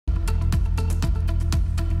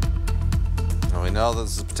We know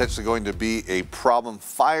this is potentially going to be a problem.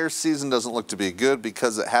 Fire season doesn't look to be good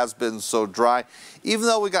because it has been so dry. Even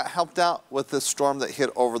though we got helped out with this storm that hit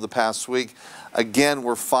over the past week, again,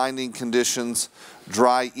 we're finding conditions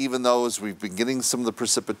dry, even though as we've been getting some of the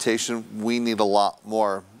precipitation, we need a lot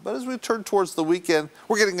more. But as we turn towards the weekend,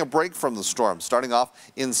 we're getting a break from the storm. Starting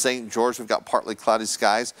off in St. George, we've got partly cloudy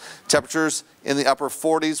skies. Temperatures in the upper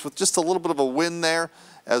 40s with just a little bit of a wind there.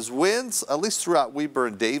 As winds, at least throughout Weber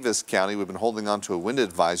and Davis County, we've been holding on to a wind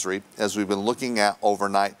advisory as we've been looking at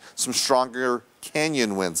overnight some stronger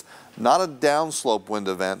canyon winds. Not a downslope wind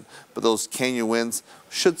event, but those canyon winds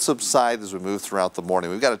should subside as we move throughout the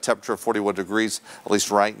morning. We've got a temperature of 41 degrees, at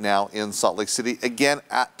least right now in Salt Lake City. Again,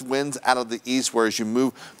 winds out of the east, where as you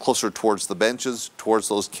move closer towards the benches, towards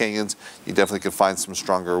those canyons, you definitely can find some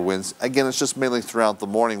stronger winds. Again, it's just mainly throughout the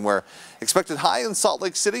morning where expected high in Salt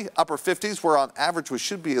Lake City, upper 50s, where on average we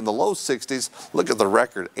should be in the low 60s. Look at the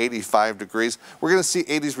record, 85 degrees. We're going to see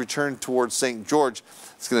 80s return towards St. George.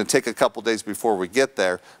 It's going to take a couple days before we get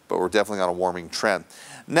there, but we're definitely on a warming trend.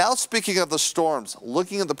 Now, speaking of the storms,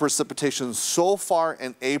 looking at the precipitation so far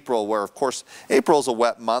in April, where of course April is a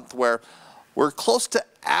wet month, where we're close to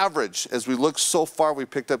average. As we look so far, we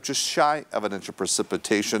picked up just shy of an inch of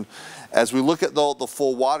precipitation. As we look at the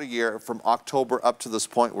full water year from October up to this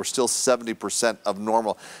point, we're still 70% of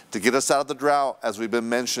normal. To get us out of the drought, as we've been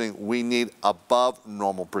mentioning, we need above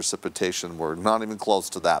normal precipitation. We're not even close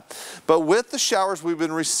to that. But with the showers we've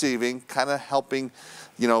been receiving, kind of helping,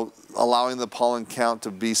 you know, allowing the pollen count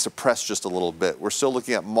to be suppressed just a little bit. We're still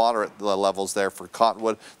looking at moderate levels there for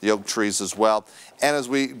cottonwood, the oak trees as well. And as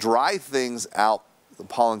we dry things out, the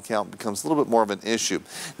pollen count becomes a little bit more of an issue.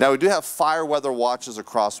 Now, we do have fire weather watches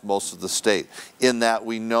across most of the state. In that,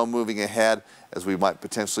 we know moving ahead, as we might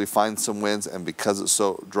potentially find some winds, and because it's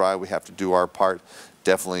so dry, we have to do our part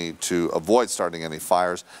definitely to avoid starting any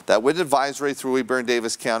fires. That wind advisory through Weber and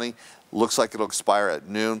Davis County looks like it'll expire at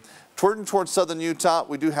noon. Towards southern Utah,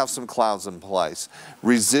 we do have some clouds in place.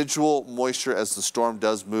 Residual moisture as the storm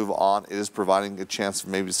does move on. It is providing a chance of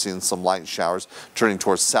maybe seeing some light showers turning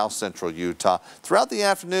towards south central Utah. Throughout the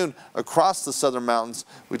afternoon, across the southern mountains,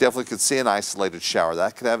 we definitely could see an isolated shower.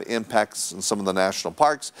 That could have impacts in some of the national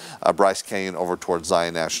parks. Bryce Canyon over towards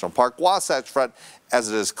Zion National Park. Wasatch Front, as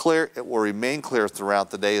it is clear, it will remain clear throughout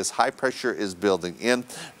the day as high pressure is building in,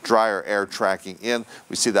 drier air tracking in.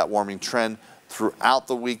 We see that warming trend throughout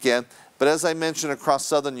the weekend. But as I mentioned, across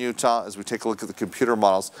southern Utah, as we take a look at the computer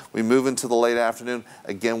models, we move into the late afternoon.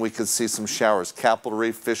 Again, we could see some showers. Capitol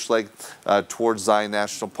Reef, Fish Lake, towards Zion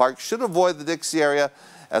National Park. Should avoid the Dixie area,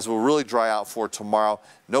 as we'll really dry out for tomorrow.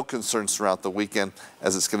 No concerns throughout the weekend,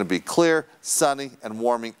 as it's going to be clear, sunny, and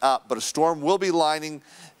warming up. But a storm will be lining,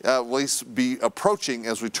 at least be approaching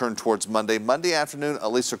as we turn towards Monday. Monday afternoon,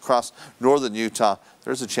 at least across northern Utah,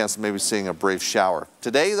 there's a chance of maybe seeing a brief shower.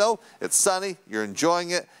 Today, though, it's sunny. You're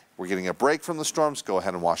enjoying it. We're getting a break from the storms. Go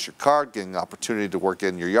ahead and wash your car, getting an opportunity to work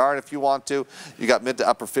in your yard if you want to. You got mid to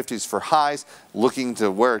upper 50s for highs, looking to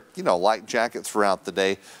wear, you know, light jacket throughout the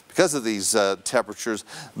day because of these temperatures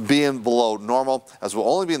being below normal, as we'll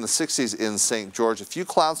only be in the 60s in St. George. A few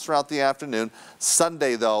clouds throughout the afternoon.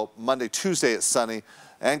 Sunday, though, Monday, Tuesday, it's sunny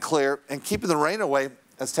and clear, and keeping the rain away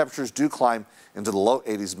as temperatures do climb into the low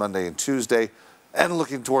 80s Monday and Tuesday. And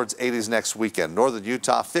looking towards 80s next weekend. Northern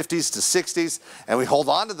Utah, 50s to 60s, and we hold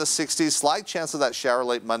on to the 60s. Slight chance of that shower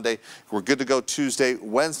late Monday. We're good to go Tuesday.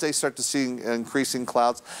 Wednesday, start to see increasing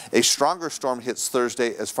clouds. A stronger storm hits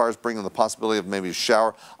Thursday as far as bringing the possibility of maybe a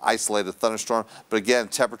shower, isolated thunderstorm. But again,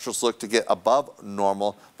 temperatures look to get above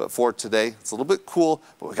normal. But for today, it's a little bit cool,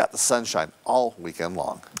 but we got the sunshine all weekend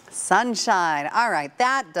long. Sunshine. All right,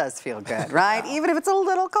 that does feel good, right? Even if it's a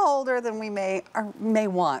little colder than we may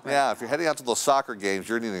want. Right? Yeah, if you're heading out to those soccer games,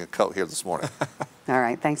 you're needing a coat here this morning. All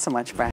right, thanks so much, Brad.